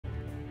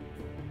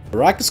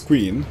Arrakis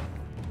Queen.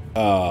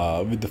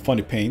 With the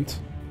funny paint.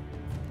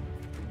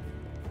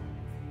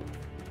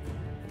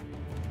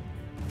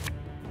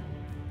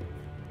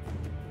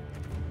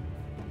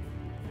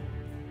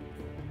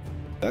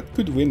 That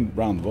could win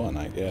round 1,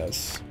 I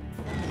guess.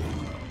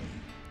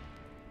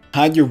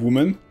 Hide your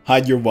woman,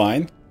 hide your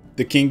wine.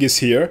 The king is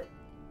here.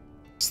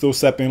 Still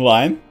stepping in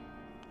line.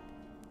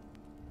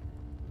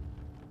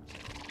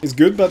 It's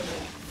good, but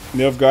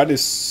Nilfgaard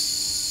is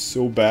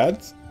so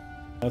bad.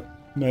 Not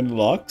many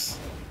locks.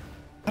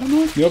 I don't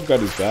know if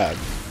Nilfgaard is bad.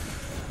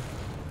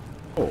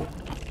 Oh.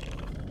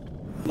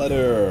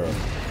 Letter.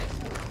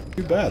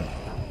 Too bad.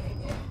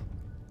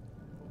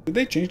 Did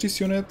they change this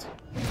unit?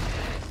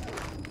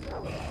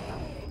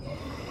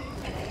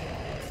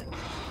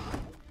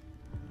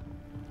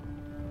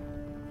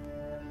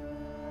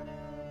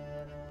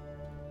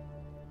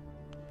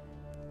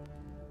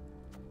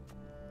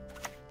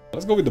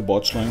 Let's go with the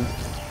botchling.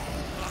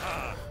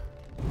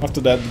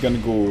 After that, we're gonna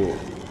go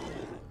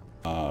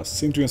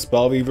Centurion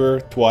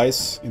Spellweaver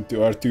twice into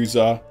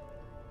Artuza,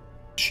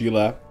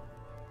 Sheila.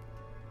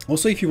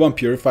 Also, if you want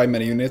Purify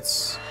many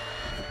units.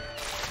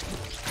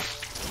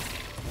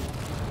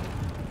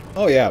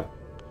 Oh yeah.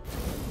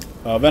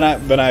 When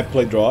I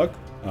play Drog,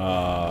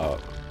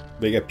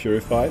 they get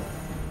purified.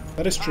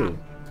 That is true.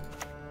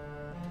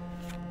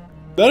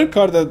 The other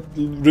card that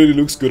really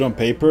looks good on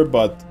paper,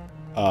 but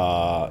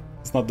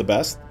it's not the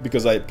best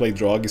because I play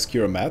Drog is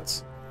Kira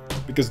Mats.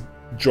 Because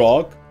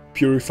Drog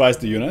purifies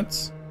the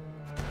units.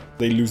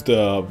 They lose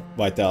the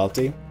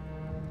vitality.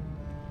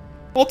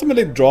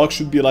 Ultimately, Drog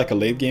should be like a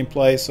late game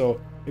play,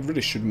 so it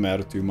really shouldn't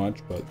matter too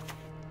much, but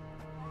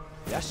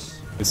yes,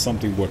 it's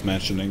something worth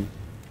mentioning.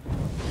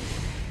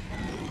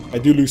 I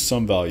do lose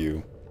some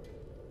value.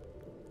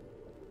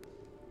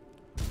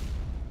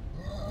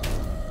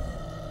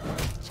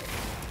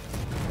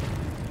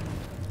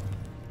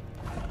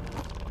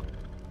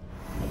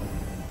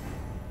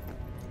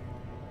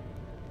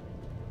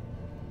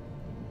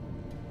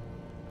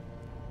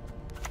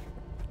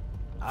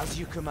 As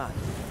you command.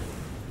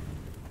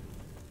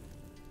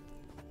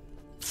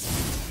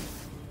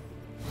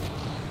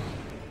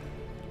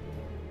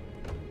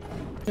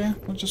 Okay,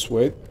 I'll just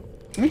wait.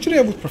 Actually,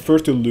 I would prefer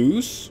to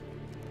lose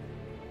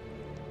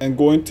and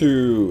go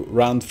into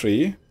round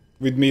 3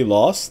 with me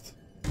lost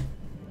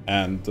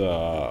and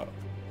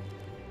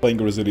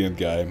playing a resilient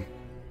guy.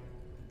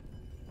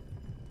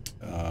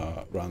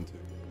 Round 2.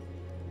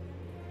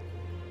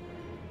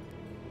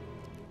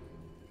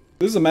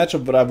 This is a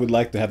matchup where I would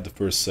like to have the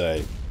first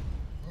say.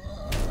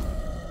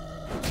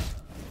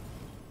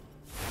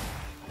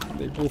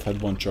 They both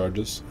had 1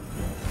 charges.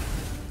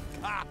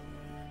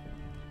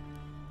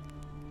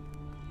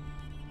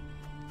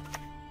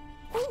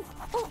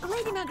 Oh,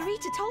 Lady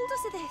Margarita told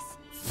us of this.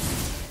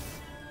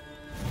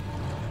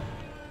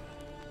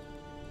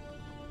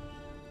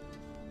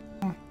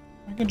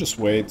 I can just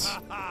wait.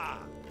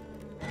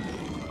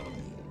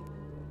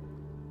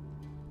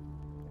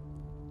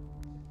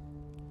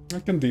 I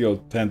can deal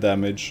 10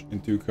 damage in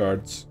 2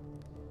 cards.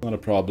 Not a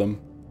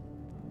problem.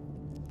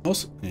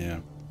 Also, yeah.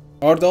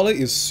 Ardali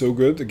is so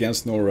good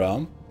against No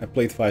Realm. I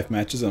played 5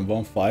 matches and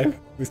won 5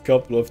 with a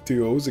couple of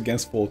 2-0s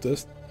against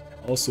Foltest.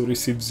 Also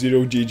received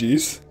 0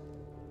 GGs.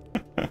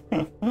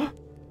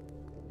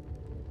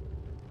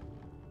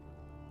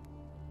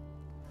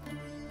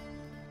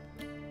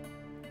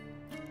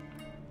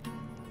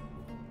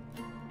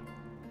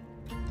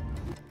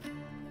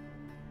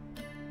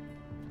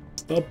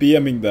 Stop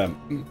BMing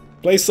them.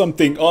 Play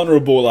something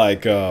honorable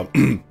like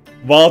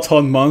Wild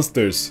Hunt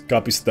Monsters,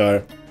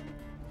 Capistar.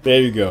 There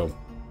you go.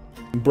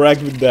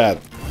 Brag with that.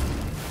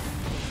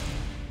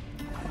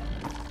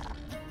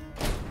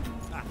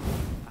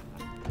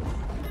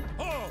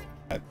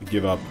 I have to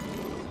give up.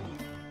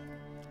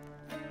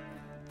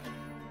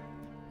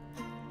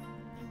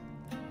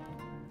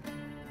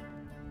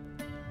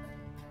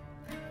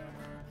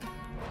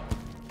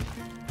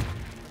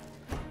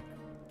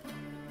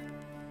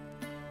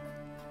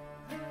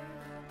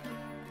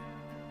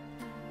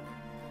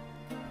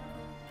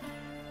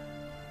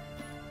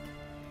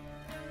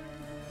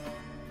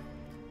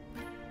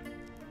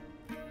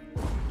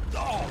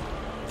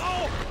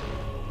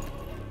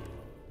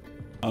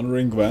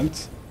 Honoring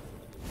Gwent.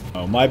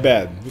 Oh, my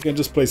bad. We can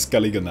just play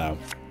Scaliga now.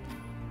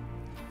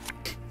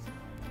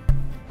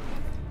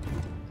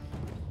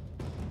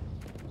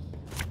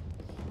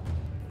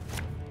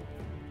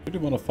 Really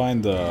want to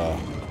find the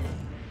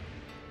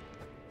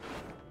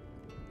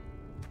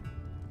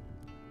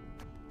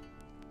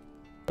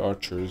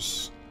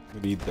archers.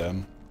 We need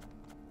them.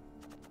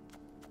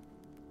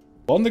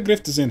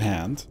 Bondegrift is in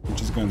hand,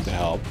 which is going to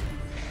help.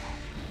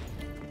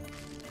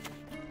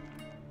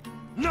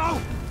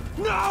 No!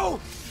 No!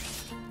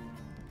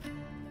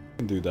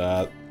 Can do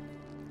that.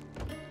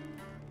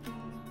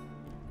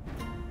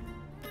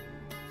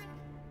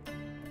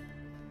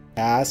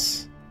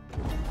 Pass.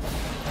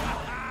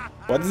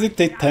 Why does it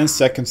take 10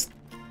 seconds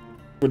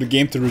for the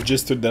game to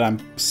register that I'm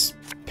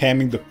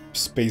spamming the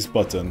space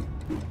button?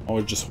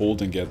 Or just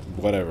holding it,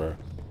 whatever.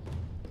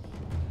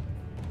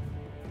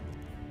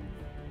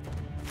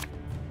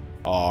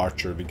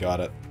 Archer, we got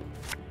it.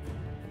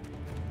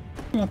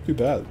 Not too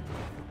bad.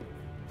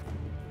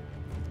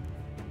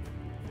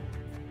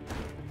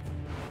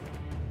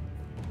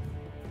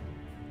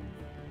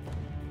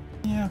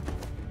 Yeah.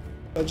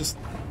 I'll just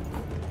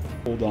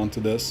hold on to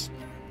this.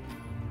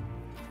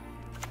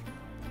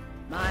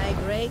 My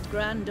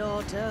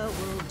great-granddaughter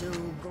will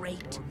do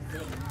great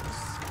things.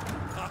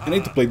 I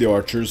need to play the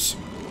archers.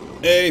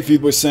 Hey,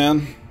 Feedboy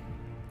San.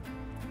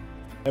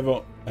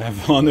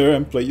 Have honor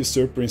and play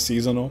usurper in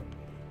seasonal?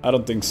 I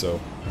don't think so.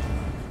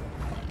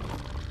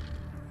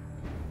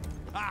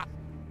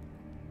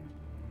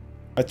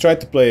 I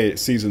tried to play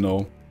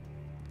seasonal,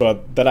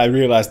 but then I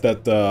realized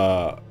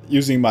that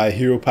using my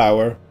hero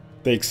power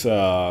takes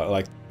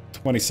like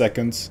 20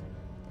 seconds,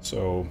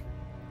 so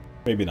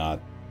maybe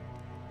not.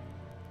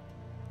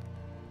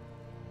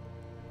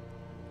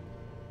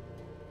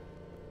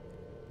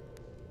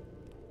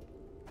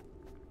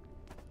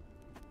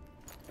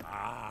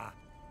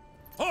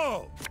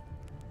 Oh!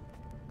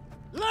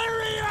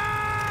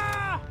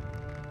 Lyria!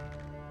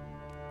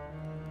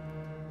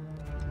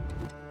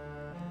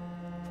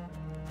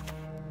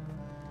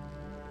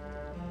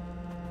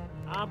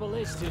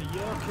 Obelisk to your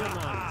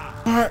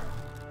command. Alright.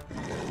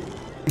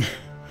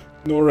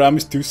 No ram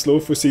is too slow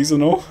for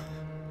seasonal.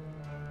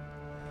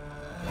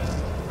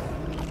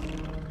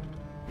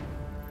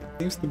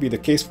 Seems to be the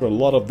case for a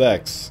lot of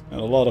decks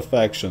and a lot of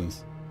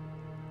factions.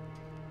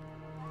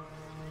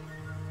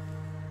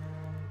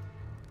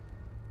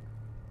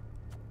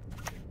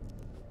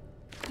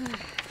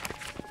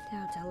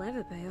 Doubt I'll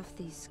ever pay off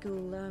these school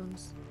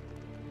loans.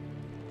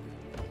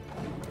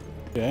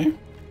 Okay.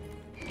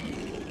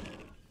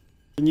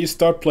 Can you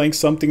start playing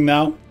something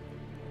now?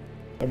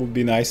 That would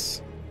be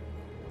nice.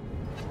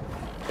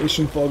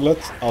 Asian Foglet?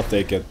 I'll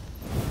take it.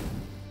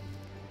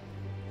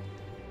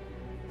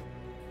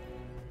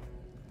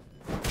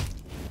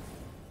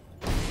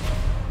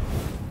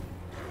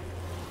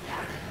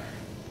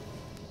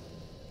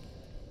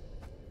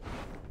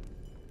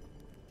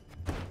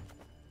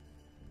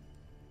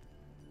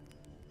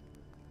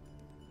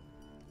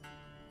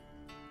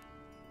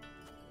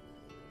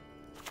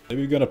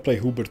 Maybe we're gonna play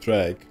Hubert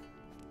Drag.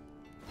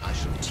 I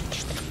shall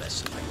teach them a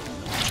lesson I will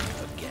not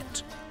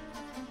forget.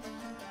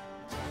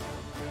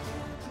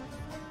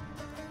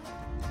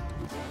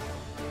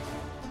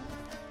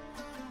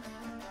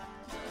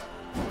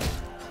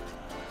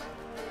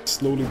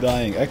 Slowly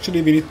dying.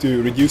 Actually, we need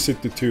to reduce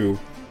it to 2,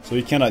 so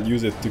you cannot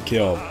use it to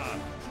kill.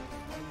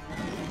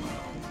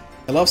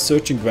 I love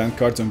searching Gwent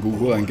cards on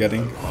Google and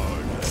getting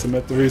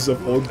cemeteries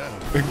of old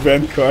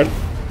Gwent card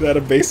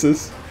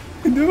databases.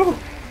 No.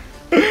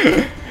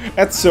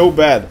 That's so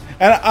bad,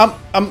 and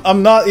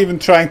I'm not even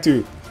trying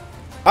to.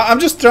 I'm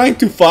just trying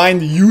to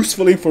find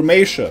useful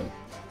information,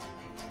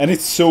 and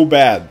it's so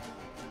bad.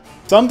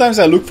 Sometimes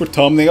I look for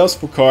thumbnails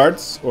for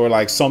cards or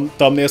like some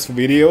thumbnails for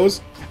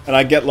videos, and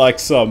I get like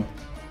some,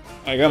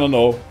 like, I don't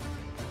know,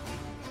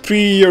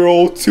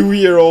 3-year-old,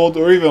 2-year-old,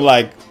 or even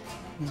like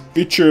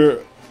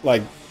Witcher,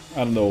 like,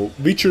 I don't know,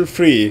 Witcher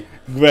 3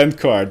 Gwent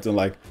cards, and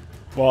like,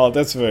 wow,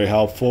 that's very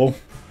helpful.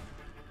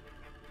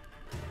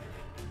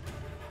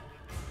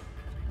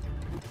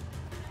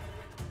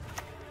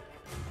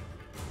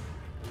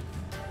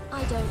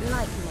 I don't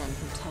like men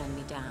who turn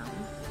me down.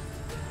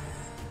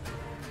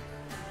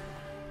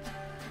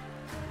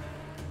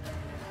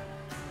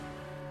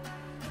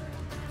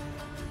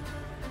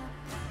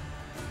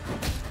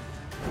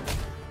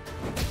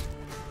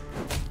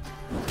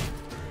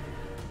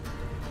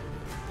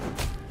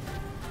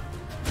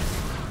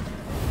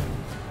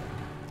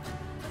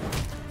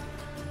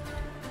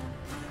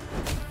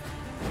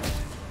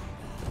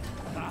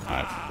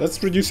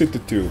 Let's reduce it to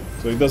 2,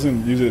 so he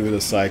doesn't use it with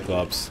a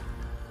Cyclops.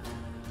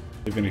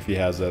 Even if he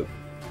has it.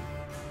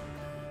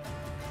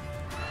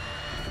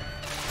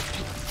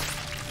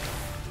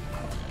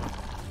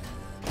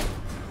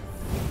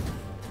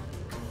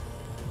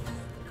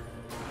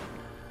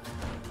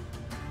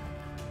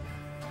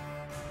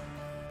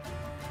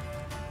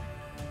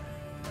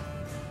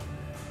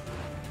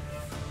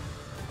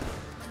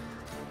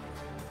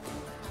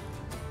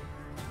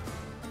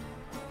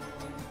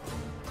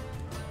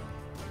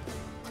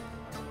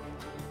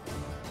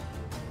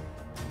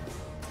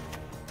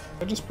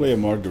 I just play a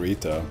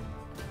Margarita.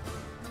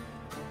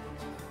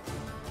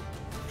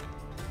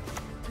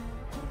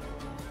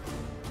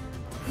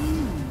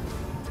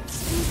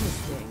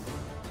 Interesting.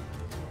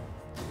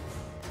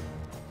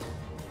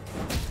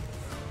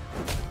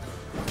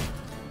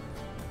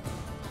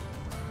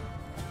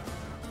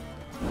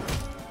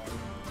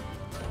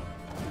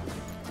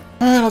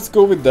 Alright, let's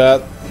go with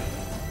that.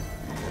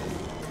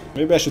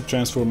 Maybe I should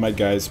transform my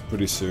guys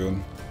pretty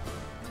soon.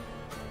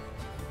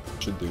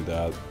 Should do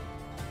that.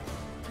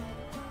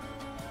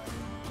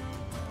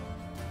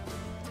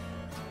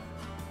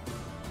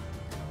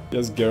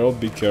 Yes, Geralt,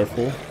 be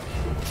careful.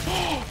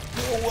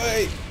 No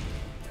way!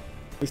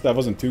 At least I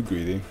wasn't too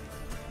greedy.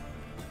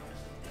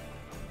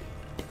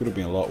 It could have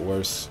been a lot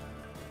worse.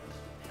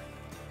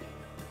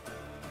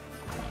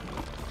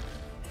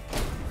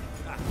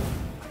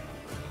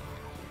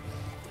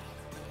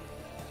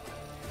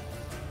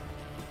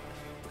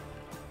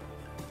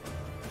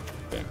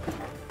 Okay.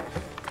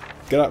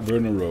 Get out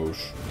Werner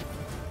Roche.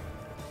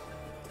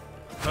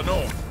 The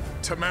north,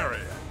 Temeria.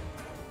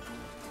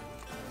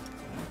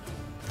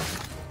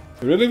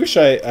 I really wish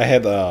I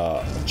had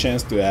a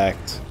chance to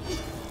act.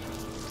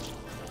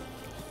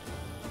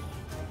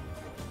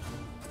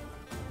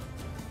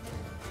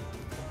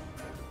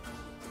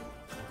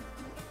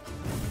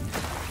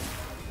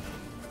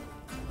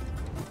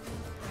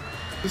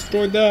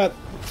 Destroy that!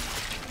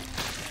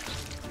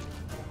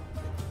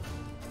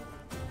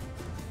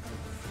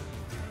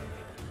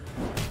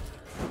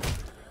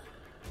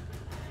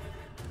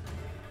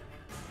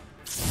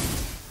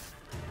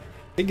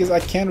 Thing is, I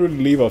can't really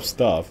leave off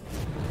stuff.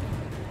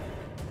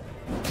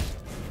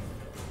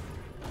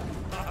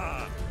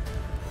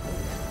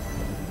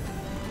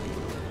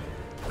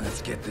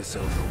 Let's get this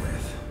over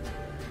with.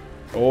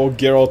 Oh,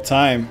 Geralt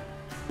time.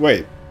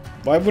 Wait,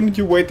 why wouldn't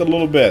you wait a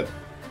little bit?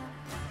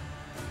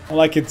 Not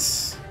like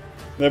it's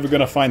never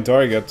gonna find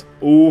target.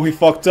 Oh, he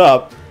fucked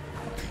up.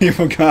 He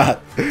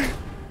forgot.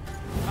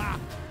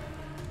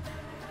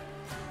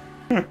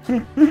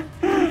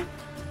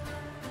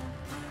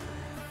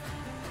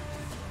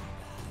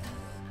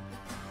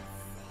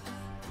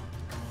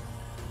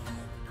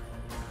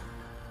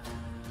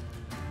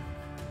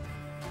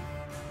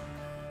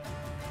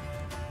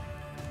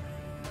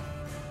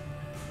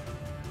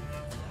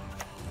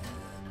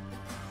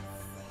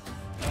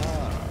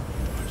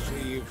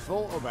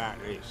 Thought about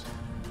this.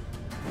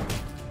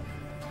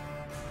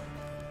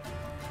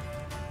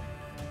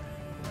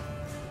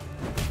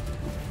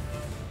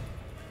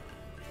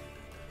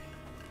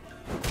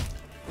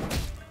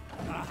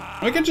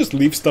 I can just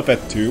leave stuff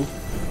at 2.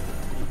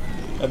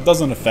 That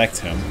doesn't affect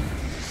him.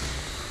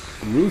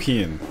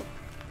 Ruhin.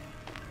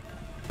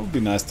 That would be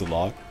nice to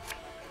lock.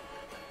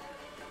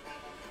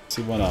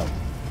 See one up.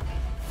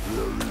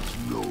 There is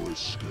no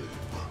escape.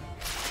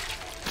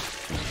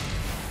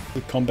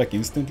 Will it come back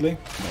instantly? No.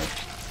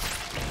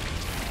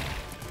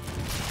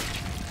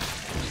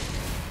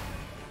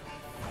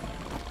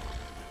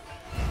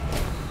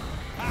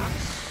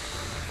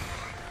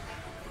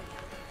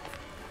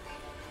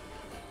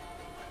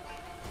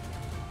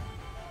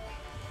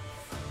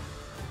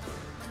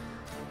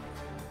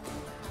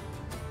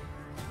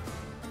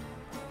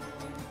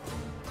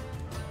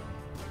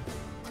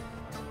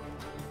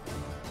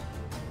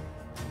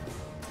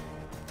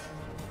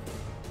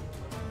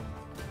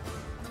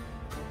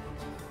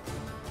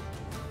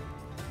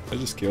 I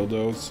just kill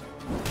those.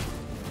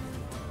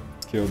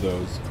 Kill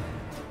those.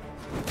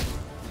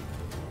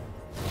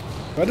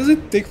 Why does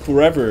it take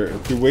forever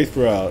to wait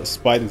for a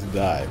spider to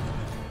die?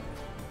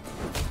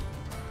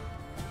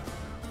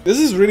 This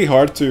is really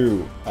hard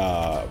to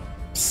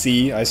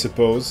see, I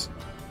suppose.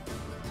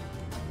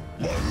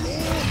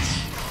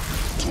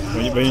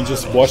 When you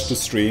just watch the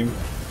stream.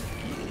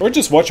 Or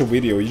just watch a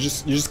video, you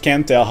just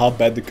can't tell how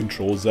bad the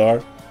controls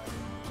are.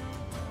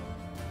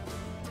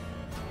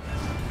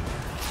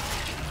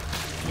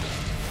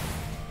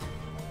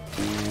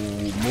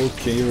 More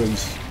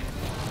Karens.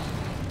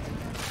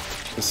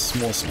 The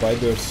small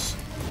spiders.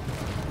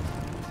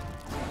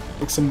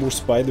 Like some more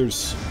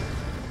spiders.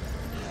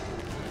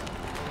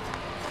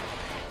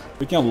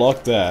 We can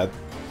unlock that.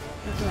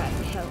 I'll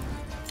gladly help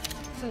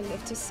if I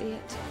live to see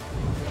it.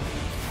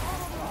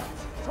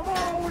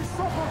 Tomorrow we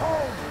suffer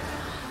home.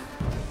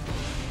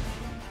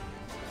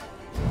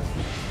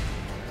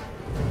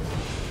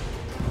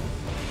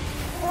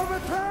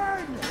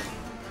 Overturn!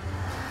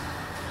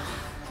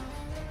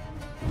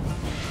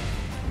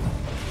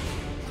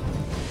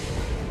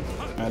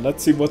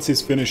 Let's see what's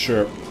his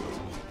finisher.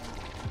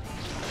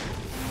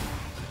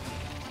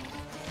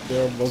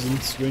 There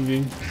wasn't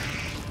swinging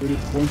 30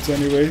 points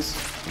anyways.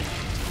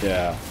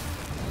 Yeah.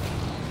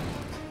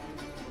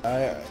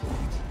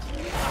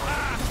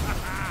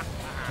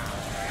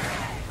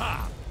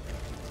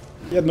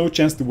 He had no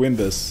chance to win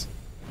this.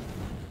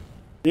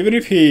 Even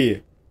if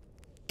he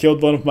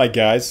killed one of my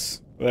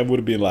guys, that would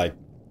have been like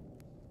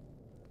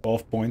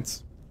 12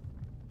 points.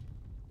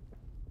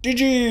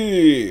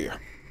 GG!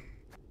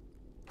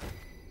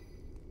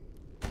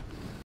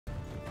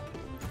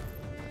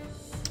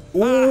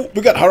 Ooh,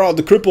 we got Harald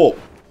the Cripple.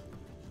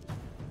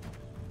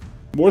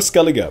 More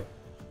Skellige.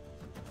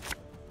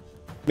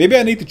 Maybe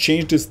I need to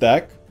change this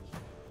deck.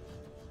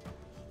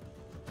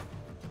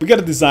 We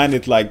gotta design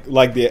it like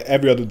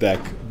every other deck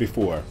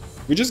before.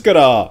 We just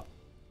gotta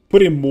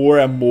put in more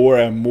and more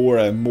and more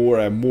and more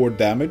and more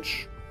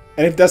damage.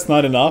 And if that's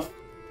not enough,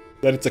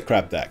 then it's a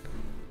crap deck.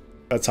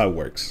 That's how it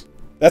works.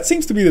 That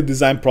seems to be the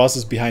design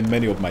process behind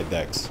many of my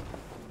decks.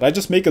 I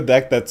just make a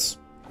deck that's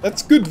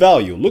good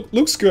value.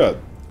 Looks good.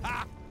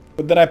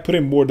 But then I put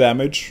in more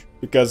damage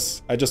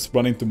because I just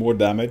run into more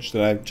damage.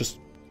 Then I just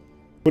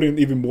put in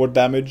even more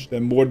damage,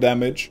 then more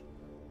damage.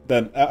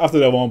 Then after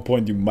that one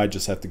point you might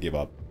just have to give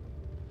up.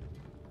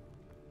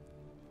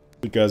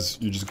 Because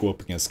you just go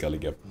up against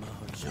Skellige.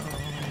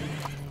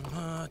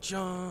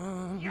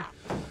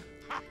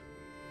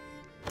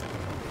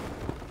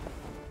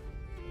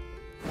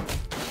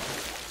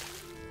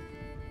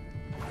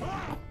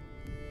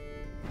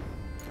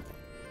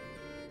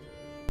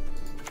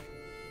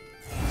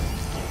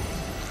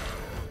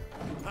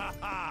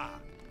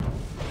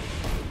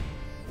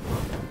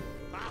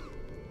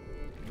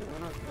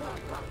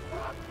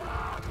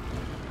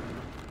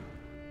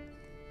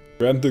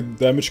 Grant the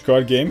damage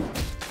card game.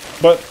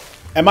 But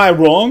am I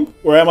wrong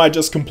or am I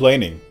just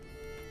complaining?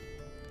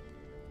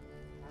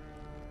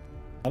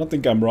 I don't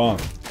think I'm wrong.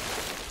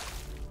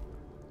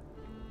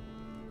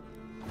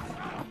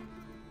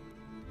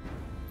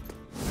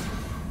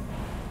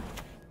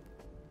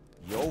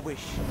 Your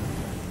wish,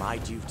 my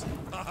duty.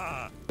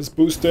 Let's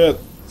boost it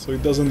so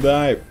it doesn't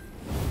die.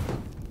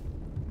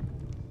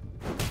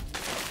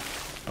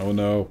 Oh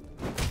no.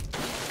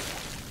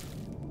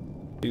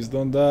 Please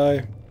don't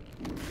die.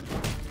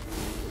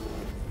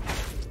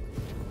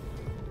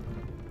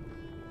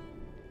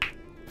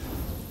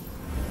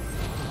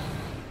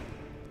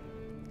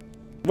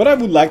 What I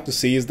would like to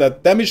see is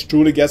that damage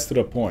truly gets to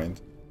the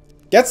point.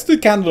 Gets to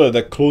kind of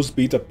the close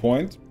beta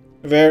point,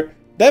 where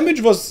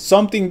damage was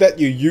something that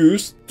you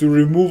used to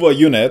remove a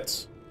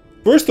unit.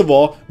 First of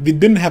all, we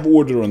didn't have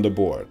order on the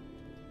board.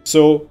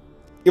 So,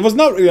 it was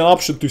not really an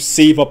option to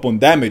save up on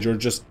damage or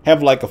just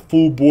have like a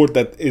full board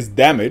that is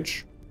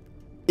damage.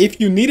 If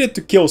you needed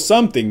to kill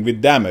something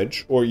with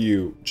damage, or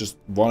you just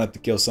wanted to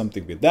kill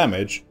something with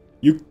damage,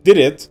 you did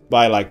it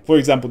by like, for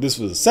example, this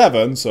was a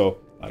 7, so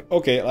like,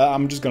 okay,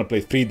 I'm just gonna play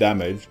 3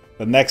 damage.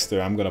 The next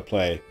turn I'm gonna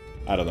play,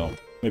 I don't know,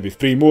 maybe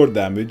 3 more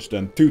damage,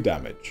 then 2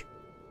 damage.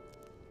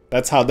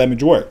 That's how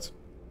damage worked.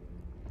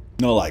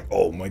 Not like,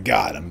 oh my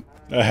god,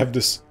 I have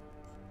this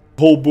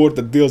whole board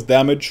that deals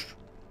damage.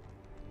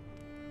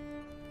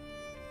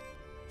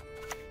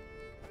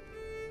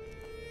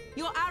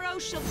 Your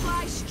arrows shall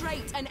fly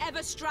straight and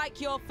ever strike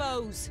your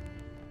foes.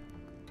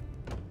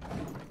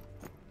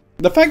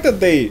 The fact that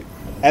they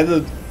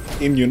added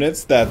in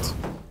units that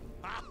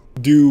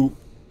do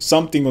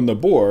something on the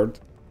board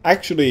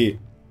actually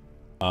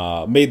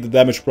made the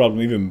damage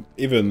problem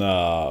even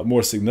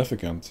more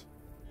significant.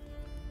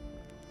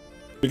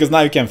 Because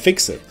now you can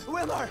fix it.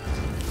 Wilmer!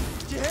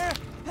 Do you hear?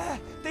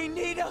 They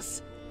need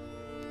us!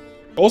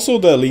 Also,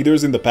 the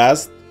leaders in the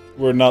past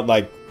were not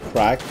like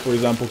crack, for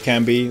example,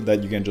 can be,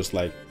 that you can just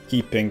like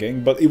keep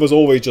pinging, but it was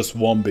always just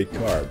one big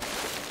card.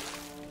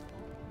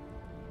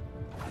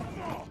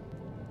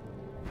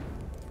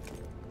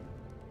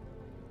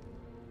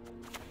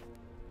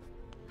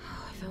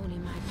 If only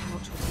my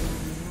pouch was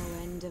in no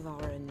end of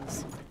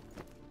orange.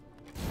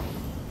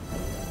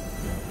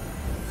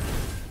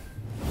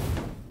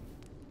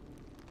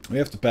 We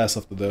have to pass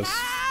after this.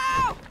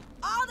 Ow!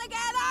 All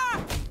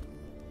together!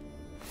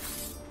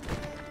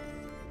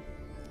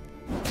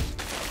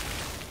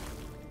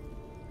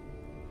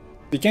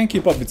 They can't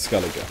keep up with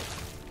Skellige.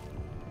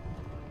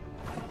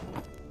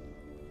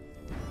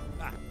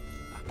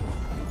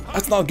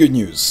 That's not good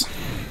news.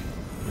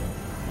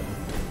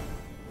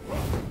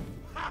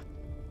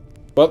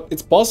 But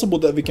it's possible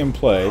that we can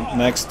play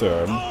next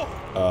turn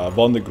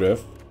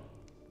Vondergriff.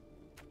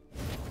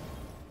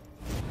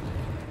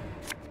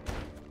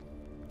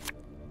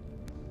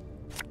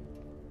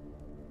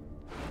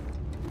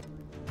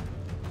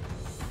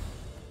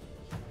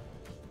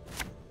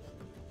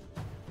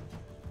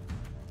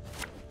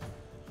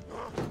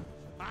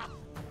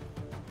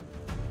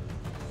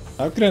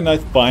 How can I not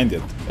find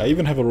it? I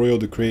even have a Royal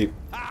Decree.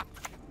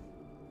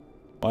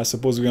 Well, I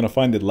suppose we're gonna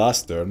find it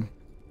last turn.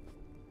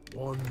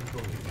 One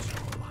bullet is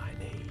all I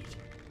need.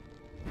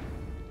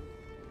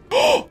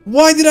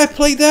 Why did I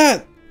play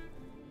that?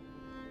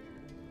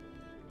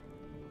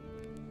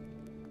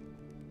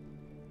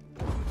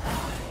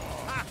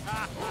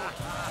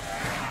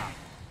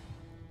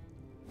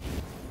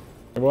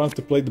 I wanted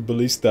to play the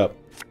Ballista.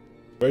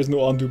 There is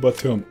no undo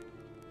button.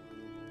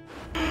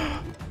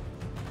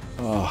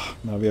 Ah,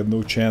 now we have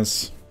no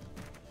chance.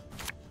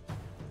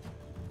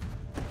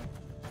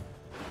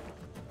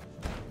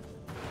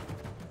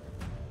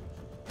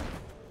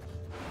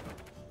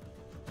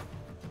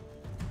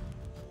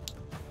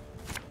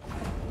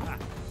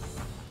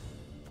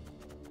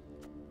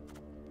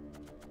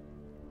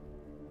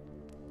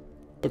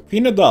 So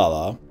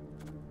Pinadala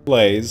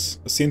plays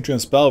a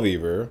Cintrian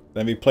Spellweaver,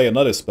 then we play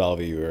another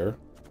Spellweaver.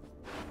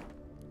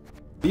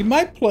 We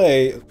might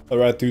play a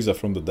Ratuza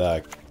from the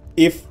deck,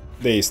 if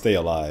they stay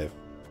alive.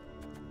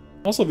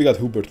 Also, we got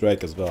Hubert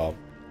Drake as well.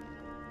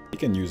 He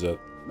can use it.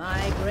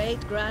 My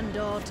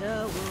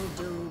great-granddaughter will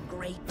do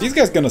great. These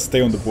guys gonna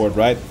stay on the board,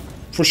 right?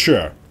 For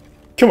sure.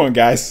 Come on,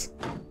 guys.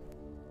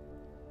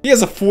 He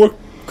has a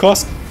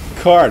 4-cost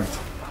card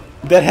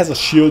that has a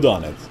shield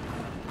on it.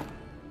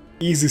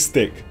 Easy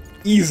stick.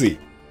 Easy.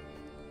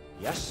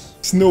 Yes.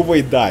 There's no way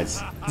it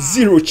dies.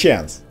 Zero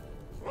chance.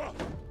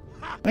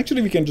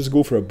 Actually, we can just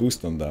go for a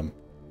boost on them.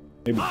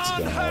 Maybe it's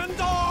gonna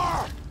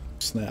help.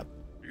 Snap.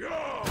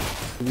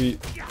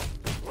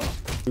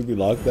 Did we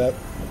lock that?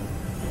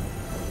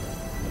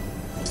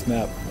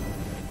 Snap.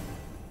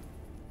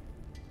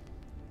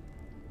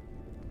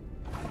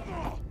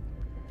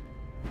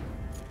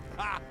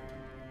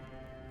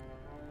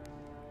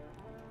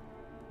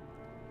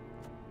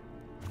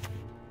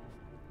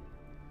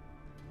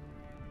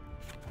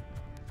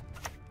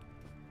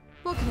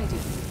 What can I do?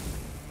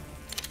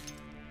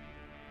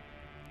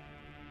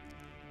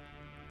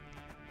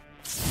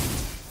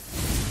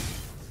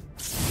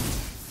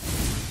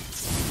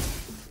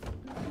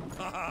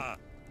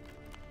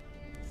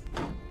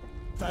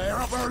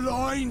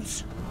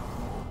 coins!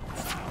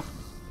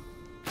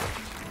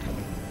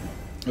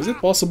 Is it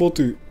possible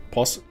to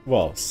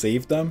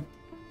save them?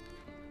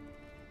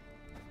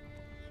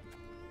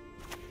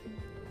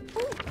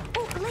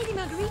 Oh, Lady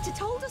Margarita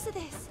told us of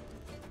this.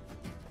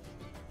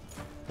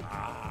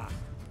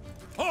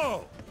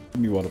 Oh!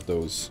 Give me one of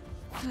those.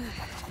 Doubt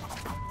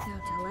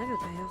I'll ever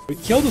pay off. We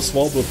killed the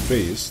Svalbard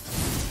priest.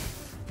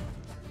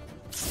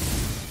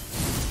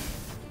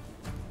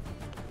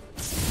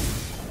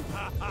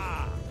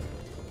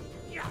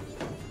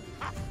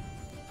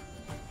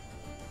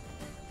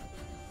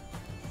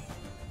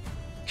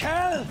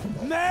 Kill!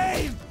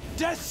 Maim!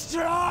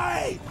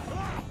 Destroy!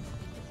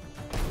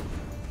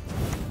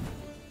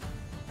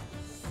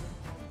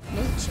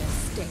 Nature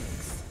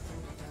stinks.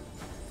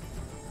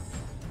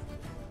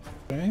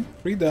 Okay,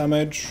 3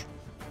 damage.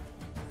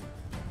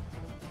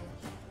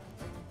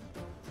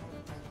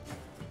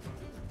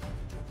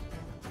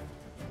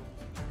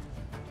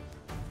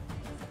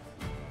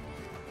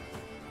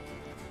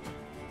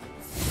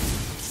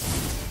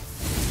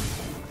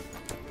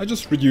 I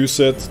just reduce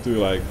it to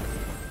like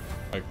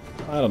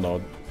I don't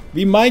know.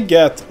 We might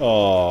get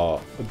a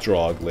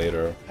drug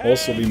later.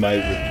 Also, we might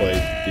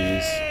replace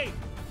these.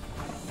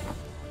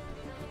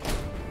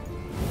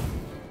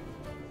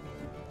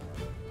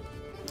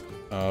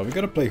 We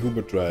gotta play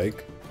Hubert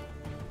Drake.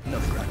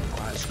 Novigrad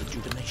requires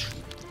rejuvenation.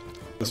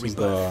 This was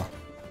the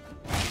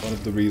one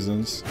of the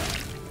reasons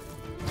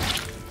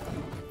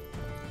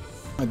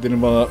I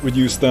didn't wanna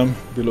reduce them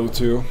below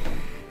 2.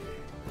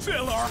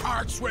 Fill our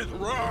hearts with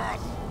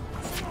wrath!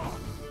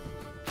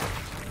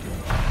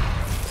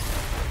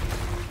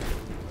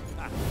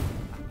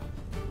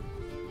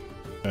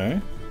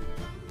 Okay.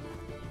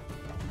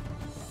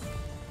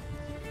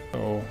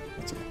 So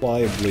let's apply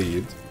a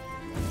bleed.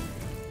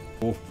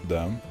 Both of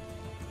them.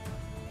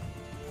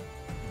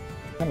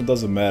 Kinda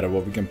doesn't matter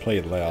what we can play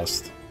it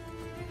last.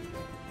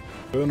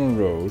 Burn on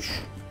Roche.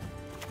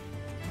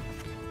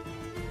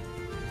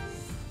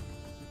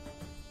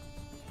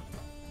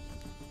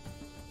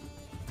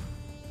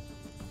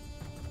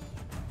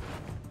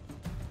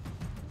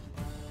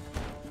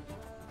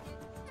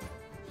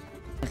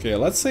 Okay,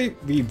 let's say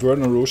we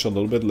burn on Roche a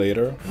little bit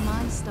later.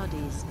 My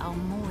studies are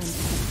more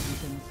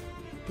important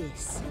than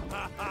this.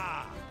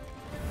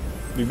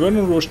 We burn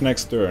on Roche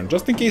next turn.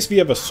 Just in case we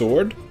have a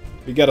sword.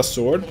 We get a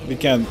sword. We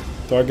can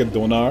target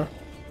Donar.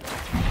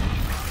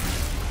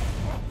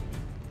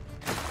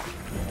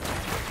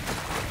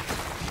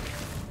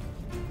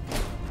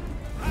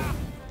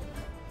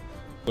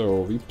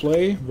 So we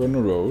play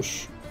Werner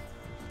Roche.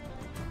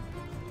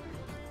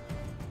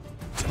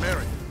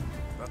 Temerian,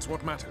 that's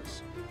what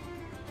matters.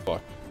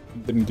 Fuck.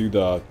 Didn't do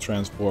the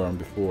transform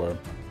before.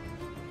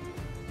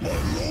 My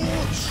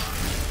lords,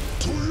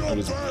 to your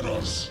is-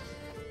 banners!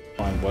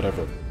 Fine,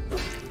 whatever.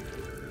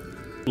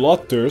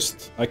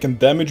 Bloodthirst. I can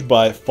damage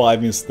by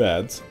 5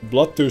 instead.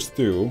 Bloodthirst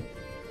 2.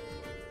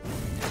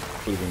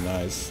 Would be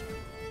nice.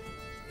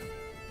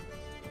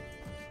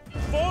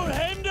 For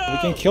him We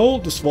can kill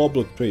the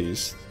Svalbard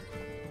priest.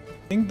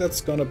 I think that's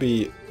gonna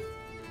be...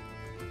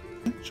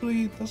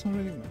 Actually, it doesn't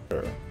really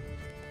matter.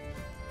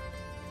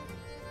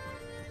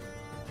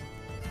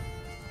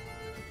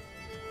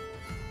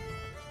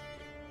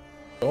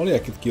 Only I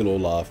could kill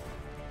Olaf.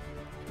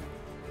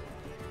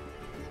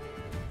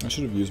 I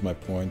should have used my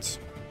points.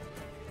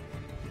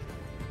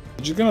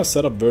 I'm just gonna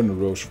set up Werner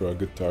Roche for a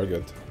good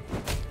target.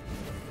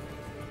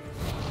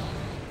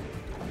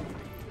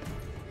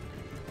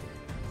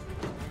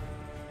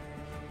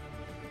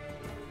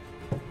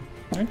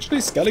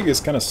 Actually, Skellige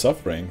is kind of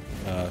suffering,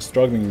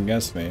 struggling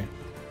against me.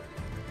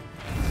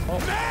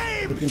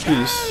 Oh, look in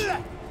peace.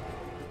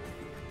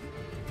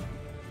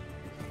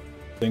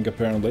 Think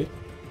apparently.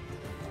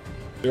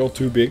 They're all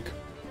too big.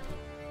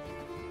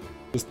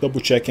 Just double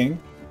checking.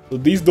 So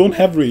these don't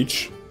have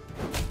reach.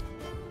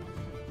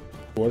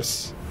 Of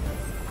course.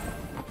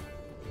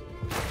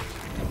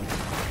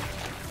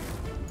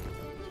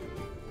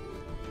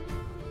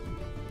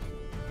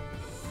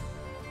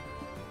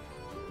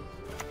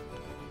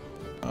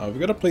 We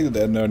gotta play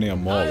the Nernia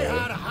Mauler.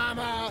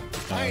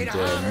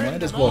 And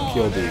might as well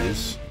kill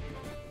these.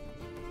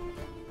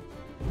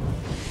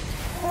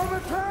 For the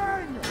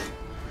king!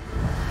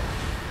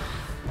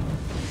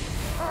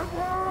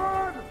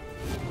 Onward!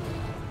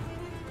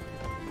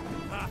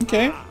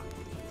 Okay.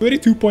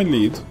 32-point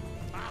lead.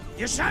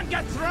 You shan't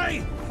get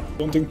through!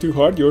 Don't think too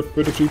hard, you're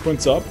 33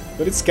 points up.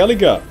 But it's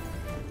Skellige.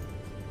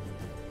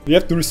 We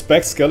have to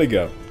respect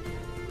Skellige.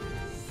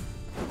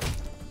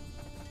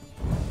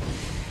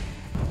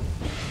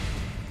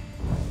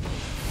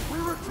 We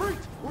retreat!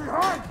 We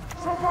hide!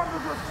 So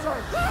wonderful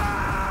safe!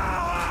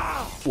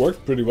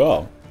 Worked pretty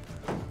well.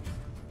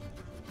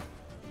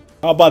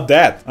 How about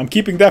that? I'm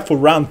keeping that for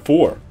round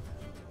 4.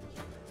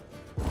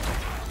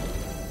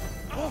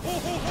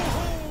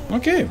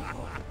 Okay.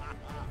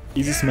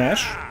 Easy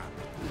smash.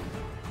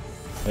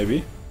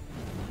 Maybe.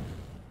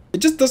 It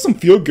just doesn't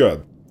feel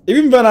good.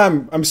 Even when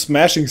I'm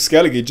smashing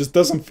Skellige,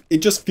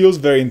 it just feels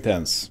very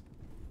intense.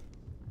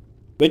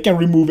 They can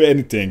remove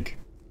anything.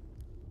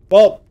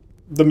 Well,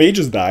 the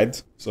mages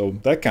died, so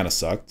that kinda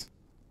sucked.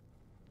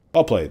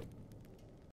 I'll play it.